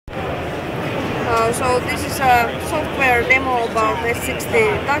So this is a software demo about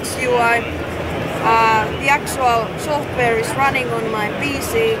S60 Touch UI. The actual software is running on my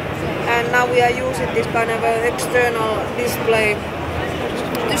PC, and now we are using this kind of external display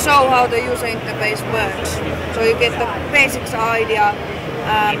to show how the user interface works. So you get the basics idea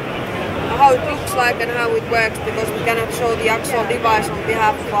how it looks like and how it works, because we cannot show the actual device on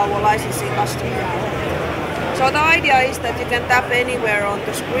behalf of our licensing customer. So the idea is that you can tap anywhere on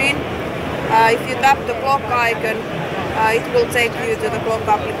the screen. If you tap the clock icon, it will take you to the clock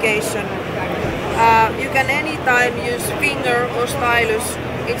application. You can anytime use finger or stylus.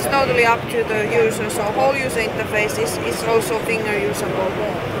 It's totally up to the user, so whole user interface is also finger usable.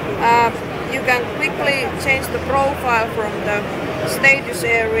 You can quickly change the profile from the status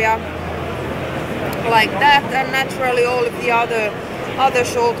area like that, and naturally all of the other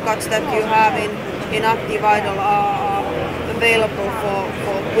shortcuts that you have in Active Idle are available for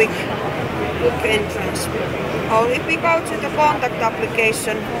quick entrance. If we go to the contact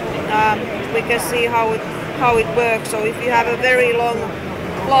application, we can see how it works. So if you have a very long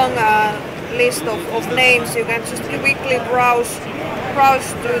list of names, you can just quickly browse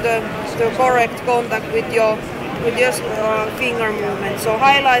to the correct contact with your finger movement. So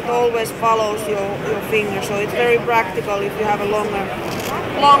highlight always follows your finger, so it's very practical if you have a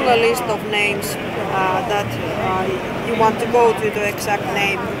longer list of names that you want to go to the exact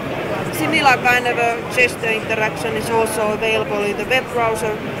name. Similar kind of a gesture interaction is also available in the web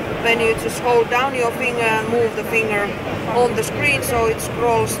browser, when you just hold down your finger and move the finger on the screen so it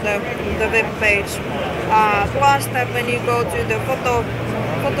scrolls the web page. Plus that when you go to the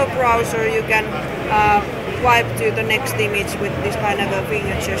photo browser, you can swipe to the next image with this kind of a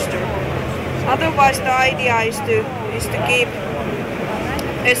finger gesture. Otherwise, the idea is to keep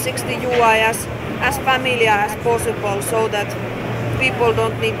S60 UI as familiar as possible, so that people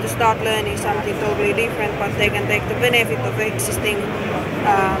don't need to start learning something totally different, but they can take the benefit of existing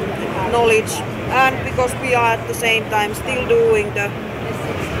knowledge. And because we are at the same time still doing the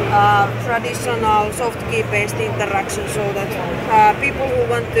traditional soft key based interaction, so that people who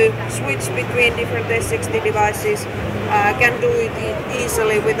want to switch between different S60 devices can do it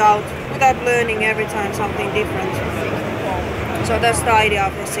easily without learning every time something different. So that's the idea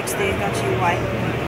of S60 Touch UI.